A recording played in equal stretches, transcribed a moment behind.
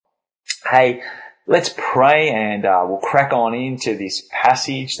Hey, let's pray and we'll crack on into this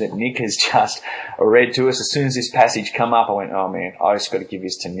passage that Nick has just read to us. As soon as this passage come up, I went, oh man, I just got to give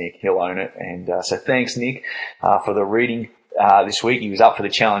this to Nick. He'll own it. And so thanks, Nick, for the reading this week. He was up for the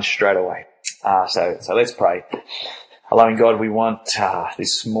challenge straight away. So let's pray. Loving God, we want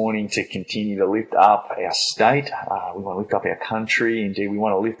this morning to continue to lift up our state. We want to lift up our country. Indeed, we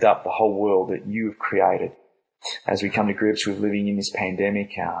want to lift up the whole world that you have created. As we come to grips with living in this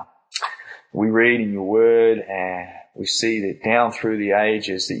pandemic, we read in your word and we see that down through the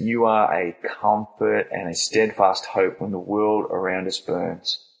ages that you are a comfort and a steadfast hope when the world around us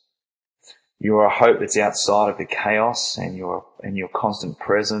burns. You are a hope that's outside of the chaos, and your constant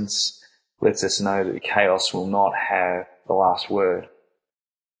presence lets us know that the chaos will not have the last word.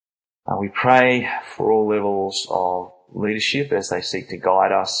 We pray for all levels of leadership as they seek to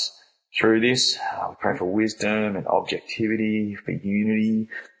guide us through this. We pray for wisdom and objectivity, for unity,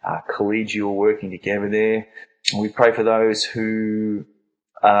 collegial working together there. And we pray for those who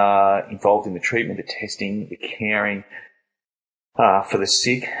are involved in the treatment, the testing, the caring for the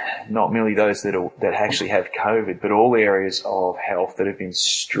sick, not merely those that actually have COVID, but all areas of health that have been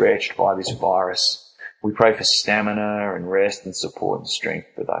stretched by this virus. We pray for stamina and rest and support and strength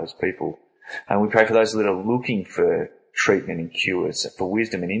for those people. And we pray for those that are looking for treatment and cures, for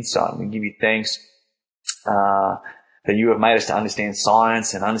wisdom and insight. And we give you thanks that you have made us to understand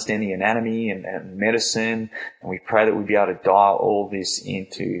science and understand the anatomy and medicine. And we pray that we'll be able to dial all this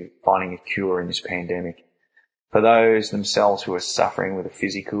into finding a cure in this pandemic. For those themselves who are suffering with the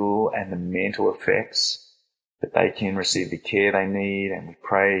physical and the mental effects, that they can receive the care they need. And we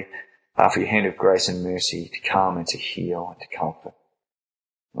pray for your hand of grace and mercy to come and to heal and to comfort.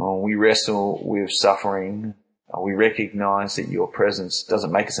 We wrestle with suffering. We recognize that your presence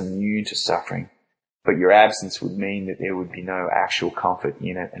doesn't make us immune to suffering, but your absence would mean that there would be no actual comfort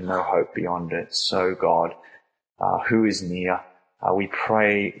in it and no hope beyond it. So God, who is near, we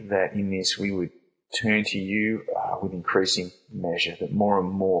pray that in this we would turn to you with increasing measure, that more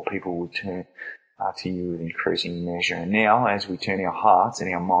and more people would turn to you with increasing measure. And now, as we turn our hearts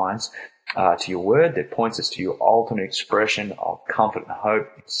and our minds to your word that points us to your ultimate expression of comfort and hope,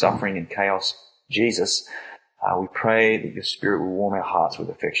 suffering and chaos, Jesus, we pray that your Spirit will warm our hearts with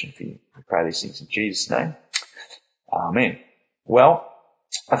affection for you. We pray these things in Jesus' name. Amen. Well,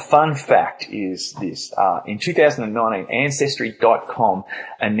 a fun fact is this. In 2019, Ancestry.com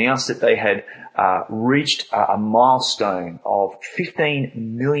announced that they had reached a milestone of 15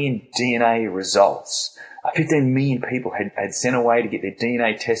 million DNA results. 15 million people had sent away to get their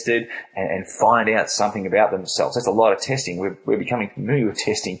DNA tested and find out something about themselves. That's a lot of testing. We're becoming familiar with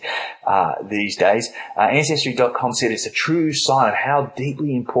testing these days. Ancestry.com said it's a true sign of how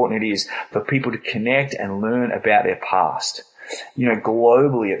deeply important it is for people to connect and learn about their past. You know,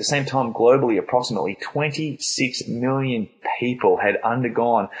 globally, at the same time, approximately 26 million people had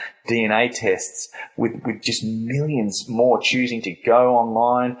undergone DNA tests, with just millions more choosing to go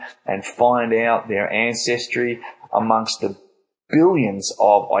online and find out their ancestry amongst the billions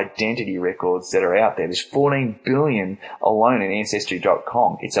of identity records that are out there. There's 14 billion alone in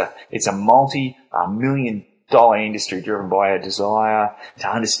Ancestry.com. It's a multi-million dollar industry driven by our desire to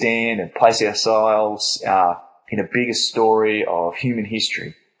understand and place ourselves in a bigger story of human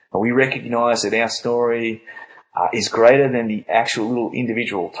history. And we recognize that our story is greater than the actual little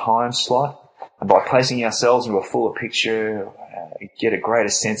individual time slot. And by placing ourselves into a fuller picture, get a greater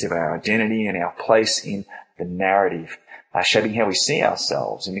sense of our identity and our place in the narrative, shaping how we see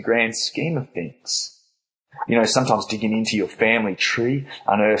ourselves in the grand scheme of things. You know, sometimes digging into your family tree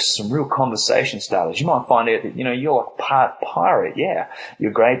unearths some real conversation starters. You might find out that, you know, you're like part pirate, yeah.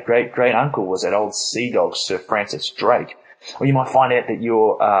 Your great-great-great-uncle was that old sea dog, Sir Francis Drake. Or you might find out that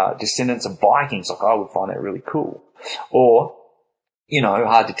your descendants are Vikings. Like, I would find that really cool. Or, you know,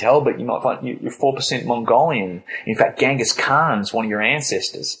 hard to tell, but you might find you're 4% Mongolian. In fact, Genghis Khan's one of your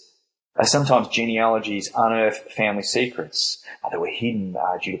ancestors. Sometimes genealogies unearth family secrets that were hidden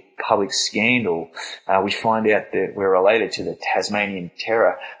due to public scandal. We find out that we're related to the Tasmanian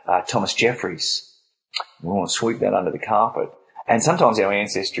terror, Thomas Jeffries. We want to sweep that under the carpet. And sometimes our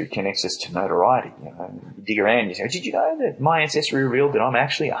ancestry connects us to notoriety. You know, you dig around and you say, did you know that my ancestry revealed that I'm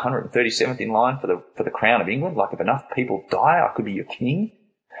actually 137th in line for the crown of England? Like, if enough people die, I could be your king.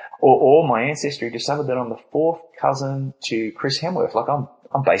 Or my ancestry discovered that I'm the fourth cousin to Chris Hemsworth. Like,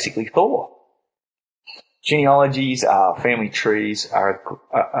 I'm basically Thor. Genealogies, family trees are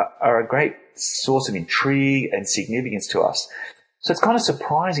a great source of intrigue and significance to us. So it's kind of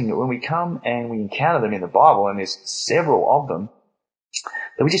surprising that when we come and we encounter them in the Bible, and there's several of them,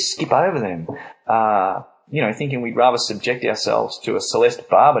 that we just skip over them. thinking we'd rather subject ourselves to a Celeste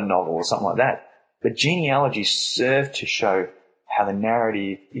Barber novel or something like that. But genealogies serve to show how the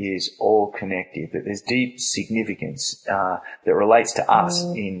narrative is all connected, that there's deep significance that relates to us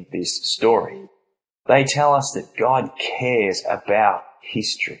in this story. They tell us that God cares about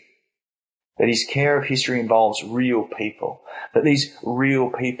history, that his care of history involves real people, that these real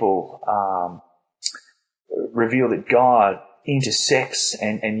people reveal that God intersects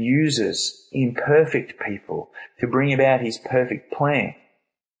and uses imperfect people to bring about his perfect plan.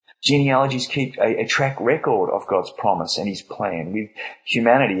 Genealogies keep a track record of God's promise and his plan with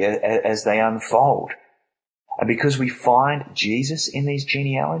humanity as they unfold. And because we find Jesus in these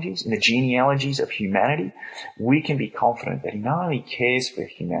genealogies, in the genealogies of humanity, we can be confident that he not only cares for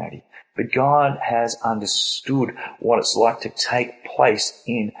humanity, but God has understood what it's like to take place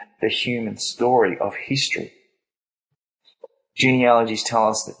in the human story of history. Genealogies tell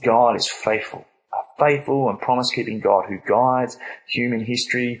us that God is faithful, a faithful and promise-keeping God who guides human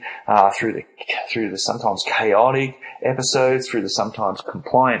history through the sometimes chaotic episodes, through the sometimes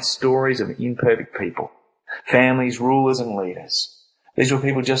compliant stories of imperfect people, families, rulers and leaders. These were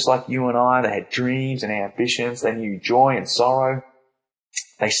people just like you and I. They had dreams and ambitions. They knew joy and sorrow.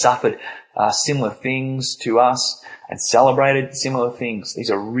 They suffered similar things to us and celebrated similar things.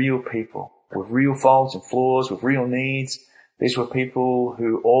 These are real people with real faults and flaws, with real needs. These were people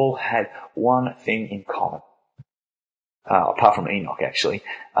who all had one thing in common. Apart from Enoch, actually.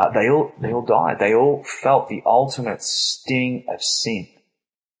 They all died. They all felt the ultimate sting of sin.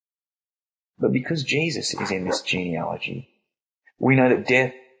 But because Jesus is in this genealogy, we know that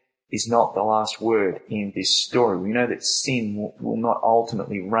death is not the last word in this story. We know that sin will not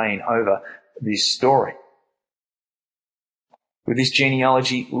ultimately reign over this story. With this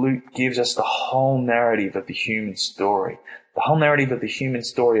genealogy, Luke gives us the whole narrative of the human story, the whole narrative of the human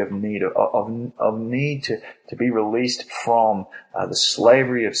story of need, of need to be released from the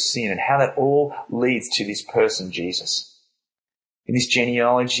slavery of sin, and how that all leads to this person, Jesus. In this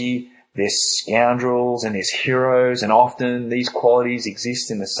genealogy, there's scoundrels and there's heroes, and often these qualities exist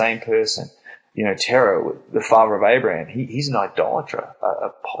in the same person. Terah, the father of Abraham, he's an idolater, a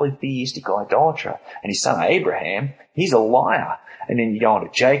polytheistic idolater. And his son Abraham, he's a liar. And then you go on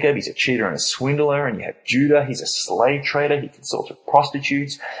to Jacob, he's a cheater and a swindler. And you have Judah, he's a slave trader, he consorts with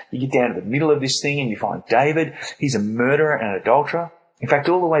prostitutes. You get down to the middle of this thing and you find David, he's a murderer and an adulterer. In fact,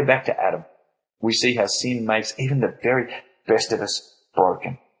 all the way back to Adam, we see how sin makes even the very best of us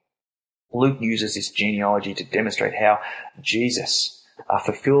broken. Luke uses this genealogy to demonstrate how Jesus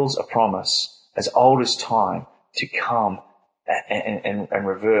fulfills a promise as old as time to come and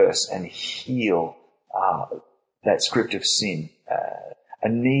reverse and heal that script of sin, a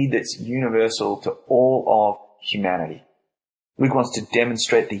need that's universal to all of humanity. Luke wants to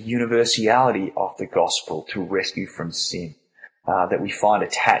demonstrate the universality of the gospel to rescue from sin that we find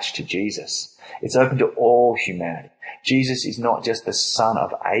attached to Jesus. It's open to all humanity. Jesus is not just the son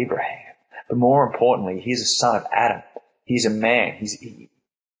of Abraham, but more importantly, he's a son of Adam. He's a man.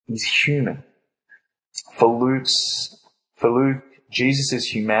 He's human. For Luke, Jesus'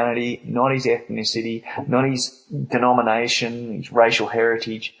 humanity, not his ethnicity, not his denomination, his racial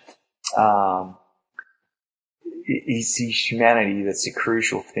heritage, is his humanity that's the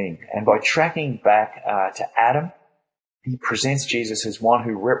crucial thing. And by tracking back to Adam, he presents Jesus as one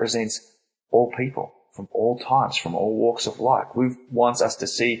who represents all people from all times, from all walks of life. Luke wants us to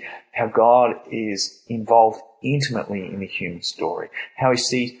see how God is involved intimately in the human story, how he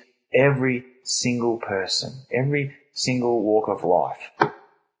sees every single person, every single walk of life.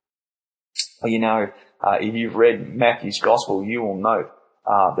 If you've read Matthew's Gospel, you will note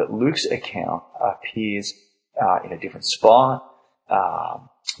that Luke's account appears in a different spot.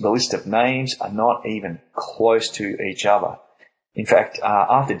 The list of names are not even close to each other. In fact,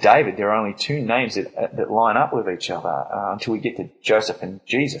 after David, there are only two names that line up with each other until we get to Joseph and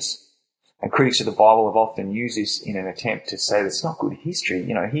Jesus. And critics of the Bible have often used this in an attempt to say that it's not good history.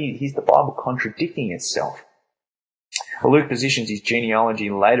 Here's the Bible contradicting itself. Well, Luke positions his genealogy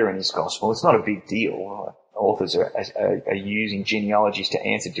later in his gospel. It's not a big deal. Authors are using genealogies to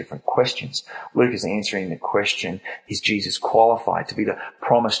answer different questions. Luke is answering the question, is Jesus qualified to be the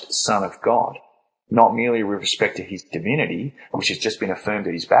promised Son of God? Not merely with respect to his divinity, which has just been affirmed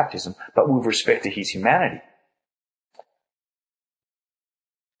at his baptism, but with respect to his humanity.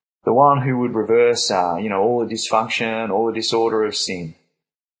 The one who would reverse, all the dysfunction, all the disorder of sin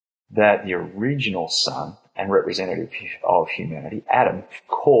that the original son and representative of humanity, Adam,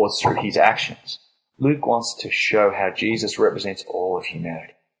 caused through his actions. Luke wants to show how Jesus represents all of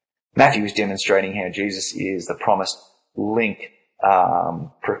humanity. Matthew is demonstrating how Jesus is the promised link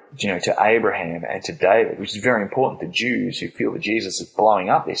to Abraham and to David, which is very important to Jews who feel that Jesus is blowing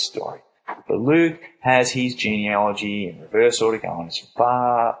up this story. But Luke has his genealogy in reverse order, going as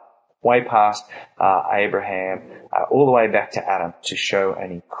far, way past Abraham, all the way back to Adam, to show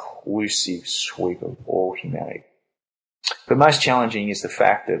an inclusive sweep of all humanity. But most challenging is the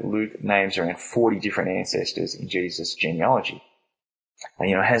fact that Luke names around 40 different ancestors in Jesus' genealogy.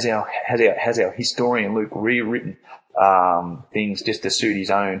 And, has our historian Luke rewritten things just to suit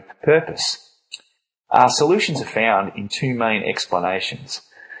his own purpose? Solutions are found in two main explanations.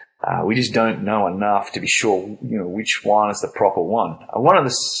 We just don't know enough to be sure, which one is the proper one. One of the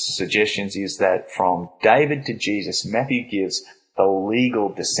suggestions is that from David to Jesus, Matthew gives the legal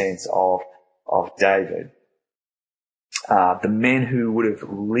descents of David. The men who would have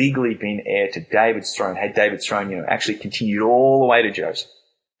legally been heir to David's throne, had David's throne, actually continued all the way to Joseph.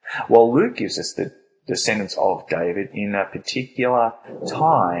 While Luke gives us the descendants of David in a particular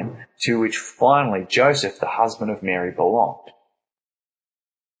time to which finally Joseph, the husband of Mary, belonged.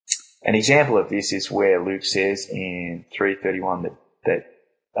 An example of this is where Luke says in 3:31 that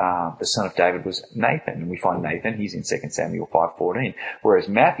the son of David was Nathan, and we find Nathan, he's in 2 Samuel 5:14, whereas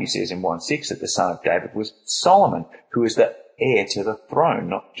Matthew says in 1:6 that the son of David was Solomon, who is the heir to the throne,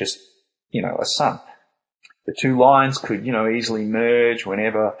 not just, a son. The two lines could, easily merge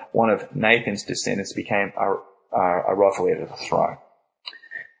whenever one of Nathan's descendants became a rightful heir to the throne.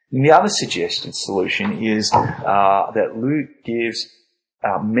 And the other suggested solution is that Luke gives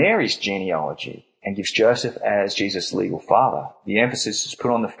Mary's genealogy and gives Joseph as Jesus' legal father. The emphasis is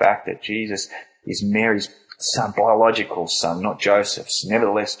put on the fact that Jesus is Mary's son, biological son, not Joseph's.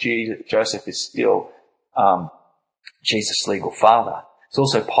 Nevertheless, Joseph is still Jesus' legal father. It's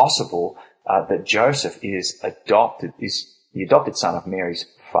also possible that Joseph is the adopted son of Mary's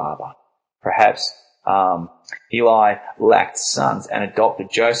father. Perhaps Eli lacked sons and adopted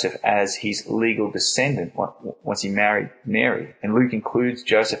Joseph as his legal descendant once he married Mary. And Luke includes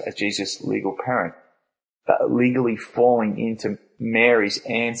Joseph as Jesus' legal parent, legally falling into Mary's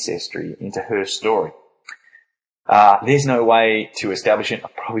ancestry, into her story. There's no way to establish it.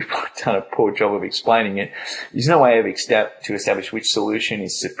 I've probably done a poor job of explaining it. There's no way to establish which solution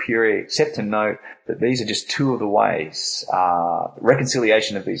is superior, except to note that these are just two of the ways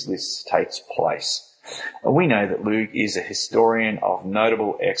reconciliation of these lists takes place. We know that Luke is a historian of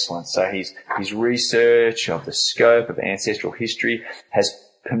notable excellence, so his research of the scope of ancestral history has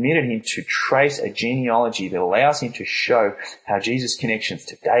permitted him to trace a genealogy that allows him to show how Jesus' connections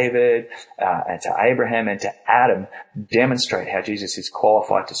to David and to Abraham and to Adam demonstrate how Jesus is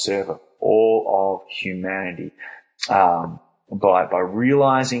qualified to serve all of humanity by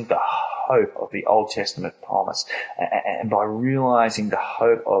realizing the hope of the Old Testament promise and by realizing the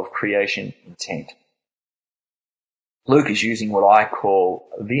hope of creation intent. Luke is using what I call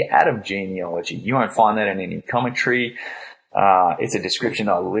the Adam genealogy. You won't find that in any commentary. It's a description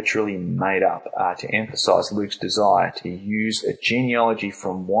I literally made up to emphasize Luke's desire to use a genealogy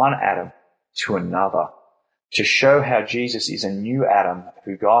from one Adam to another, to show how Jesus is a new Adam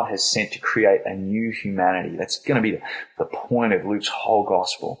who God has sent to create a new humanity. That's going to be the point of Luke's whole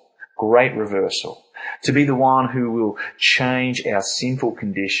gospel. Great reversal. To be the one who will change our sinful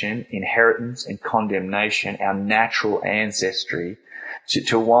condition, inheritance and condemnation, our natural ancestry,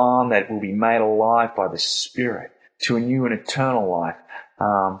 to one that will be made alive by the Spirit, to a new and eternal life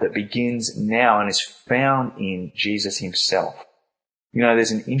that begins now and is found in Jesus himself. There's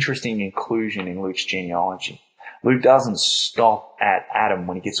an interesting inclusion in Luke's genealogy. Luke doesn't stop at Adam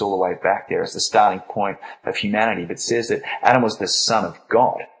when he gets all the way back there as the starting point of humanity, but says that Adam was the son of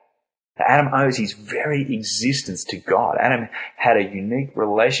God. Adam owes his very existence to God. Adam had a unique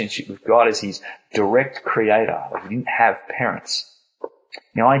relationship with God as his direct creator. He didn't have parents.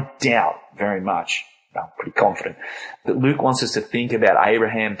 Now, I doubt very much, I'm pretty confident, that Luke wants us to think about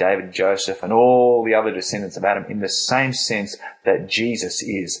Abraham, David, Joseph, and all the other descendants of Adam in the same sense that Jesus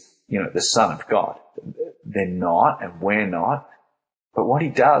is, the Son of God. They're not, and we're not. But what he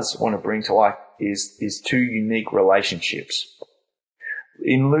does want to bring to light is two unique relationships.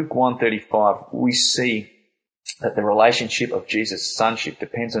 In Luke 1:35, we see that the relationship of Jesus' sonship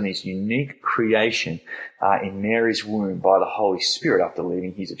depends on his unique creation in Mary's womb by the Holy Spirit after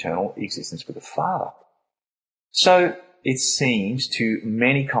leaving his eternal existence with the Father. So it seems to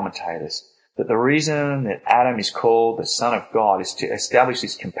many commentators that the reason that Adam is called the Son of God is to establish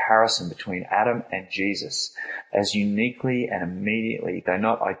this comparison between Adam and Jesus as uniquely and immediately, though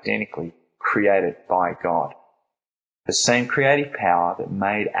not identically, created by God. The same creative power that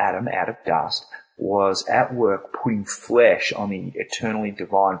made Adam out of dust was at work putting flesh on the eternally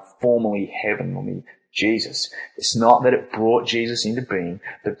divine, formerly heavenly Jesus. It's not that it brought Jesus into being,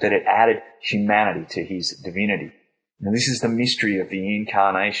 but that it added humanity to his divinity. And this is the mystery of the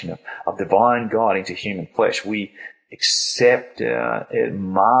incarnation of divine God into human flesh. We accept it,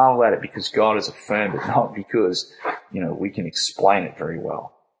 marvel at it because God has affirmed it, not because, we can explain it very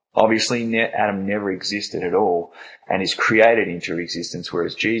well. Obviously, Adam never existed at all and is created into existence,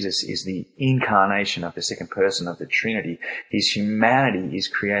 whereas Jesus is the incarnation of the second person of the Trinity. His humanity is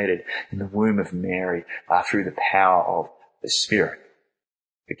created in the womb of Mary through the power of the Spirit.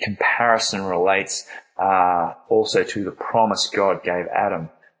 The comparison relates also to the promise God gave Adam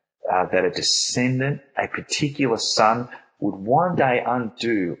that a descendant, a particular son, would one day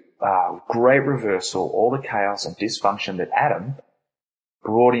undo great reversal, all the chaos and dysfunction that Adam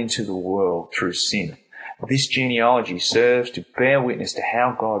brought into the world through sin. This genealogy serves to bear witness to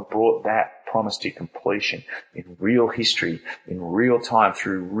how God brought that promise to completion in real history, in real time,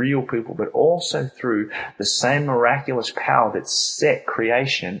 through real people, but also through the same miraculous power that set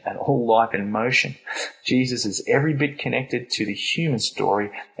creation and all life in motion. Jesus is every bit connected to the human story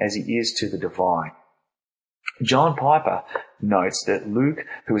as he is to the divine. John Piper notes that Luke,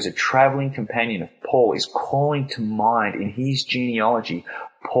 who is a traveling companion of Paul, is calling to mind in his genealogy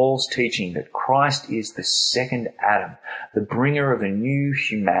Paul's teaching that Christ is the second Adam, the bringer of a new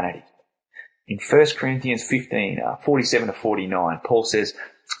humanity. In 1 Corinthians 15, 47 to 49, Paul says,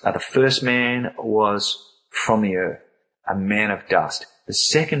 the first man was from the earth, a man of dust. The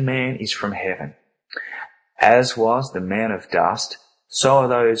second man is from heaven. As was the man of dust, so are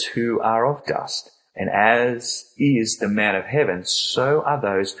those who are of dust. And as is the man of heaven, so are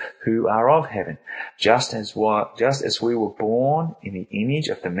those who are of heaven. Just as we were born in the image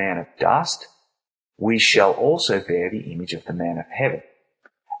of the man of dust, we shall also bear the image of the man of heaven.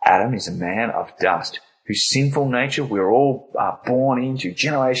 Adam is a man of dust, whose sinful nature we're all born into.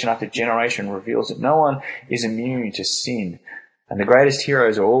 Generation after generation reveals that no one is immune to sin. And the greatest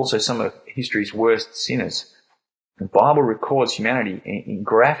heroes are also some of history's worst sinners. The Bible records humanity in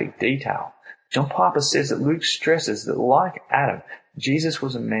graphic detail. John Piper says that Luke stresses that like Adam, Jesus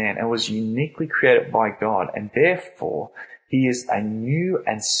was a man and was uniquely created by God, and therefore he is a new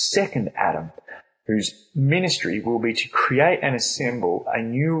and second Adam whose ministry will be to create and assemble a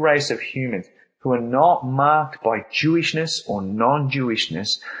new race of humans who are not marked by Jewishness or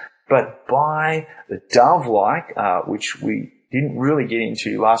non-Jewishness, but by the dove-like, which we didn't really get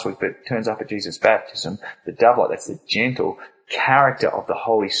into last week, but turns up at Jesus' baptism, the dove-like, that's the gentle character of the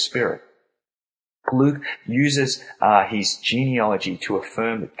Holy Spirit. Luke uses his genealogy to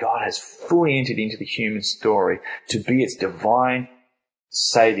affirm that God has fully entered into the human story to be its divine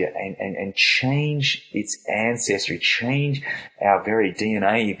Savior and change its ancestry, change our very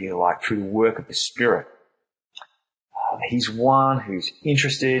DNA, if you like, through the work of the Spirit. He's one who's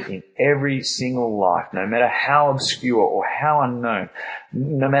interested in every single life, no matter how obscure or how unknown,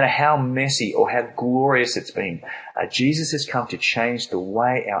 no matter how messy or how glorious it's been. Jesus has come to change the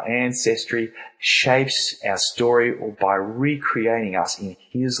way our ancestry shapes our story, or by recreating us in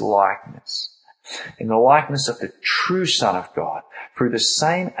his likeness, in the likeness of the true Son of God, through the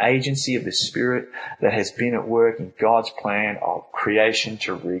same agency of the Spirit that has been at work in God's plan of creation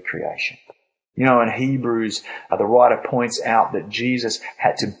to recreation. In Hebrews, the writer points out that Jesus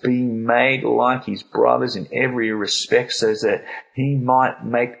had to be made like his brothers in every respect so that he might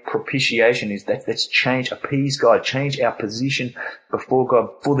make propitiation. That's change, appease God, change our position before God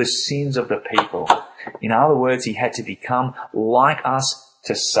for the sins of the people. In other words, he had to become like us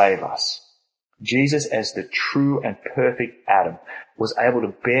to save us. Jesus, as the true and perfect Adam, was able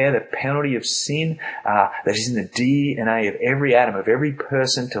to bear the penalty of sin that is in the DNA of every Adam, of every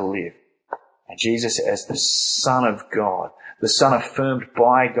person to live. And Jesus, as the Son of God, the Son affirmed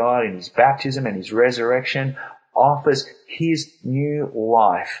by God in his baptism and his resurrection, offers his new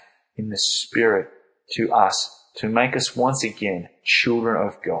life in the Spirit to us to make us once again children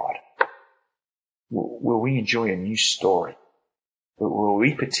of God. Will we enjoy a new story? Will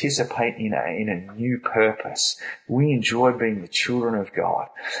we participate in a new purpose? We enjoy being the children of God.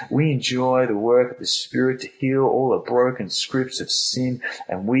 We enjoy the work of the Spirit to heal all the broken scripts of sin,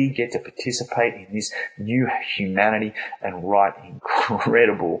 and we get to participate in this new humanity and write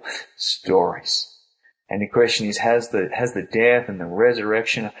incredible stories. And the question is, has the death and the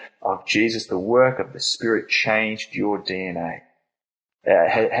resurrection of Jesus, the work of the Spirit, changed your DNA?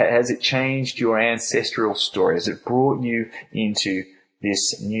 Has it changed your ancestral story? Has it brought you into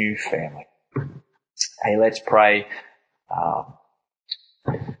this new family? Hey, let's pray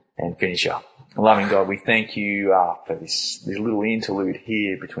and finish up. Loving God, we thank you for this little interlude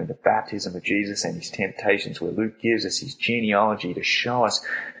here between the baptism of Jesus and his temptations, where Luke gives us his genealogy to show us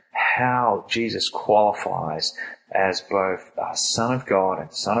how Jesus qualifies as both Son of God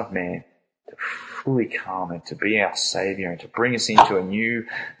and Son of Man to fully come and to be our Saviour and to bring us into a new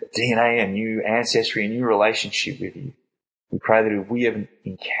DNA, a new ancestry, a new relationship with you. We pray that if we haven't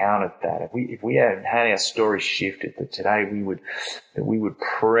encountered that, if we haven't had our story shifted, that today we would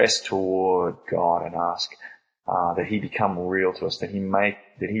press toward God and ask that He become real to us, that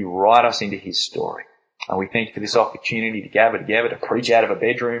He write us into His story. And we thank you for this opportunity to gather together, to preach out of a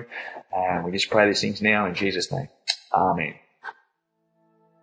bedroom. And we just pray these things now in Jesus' name. Amen.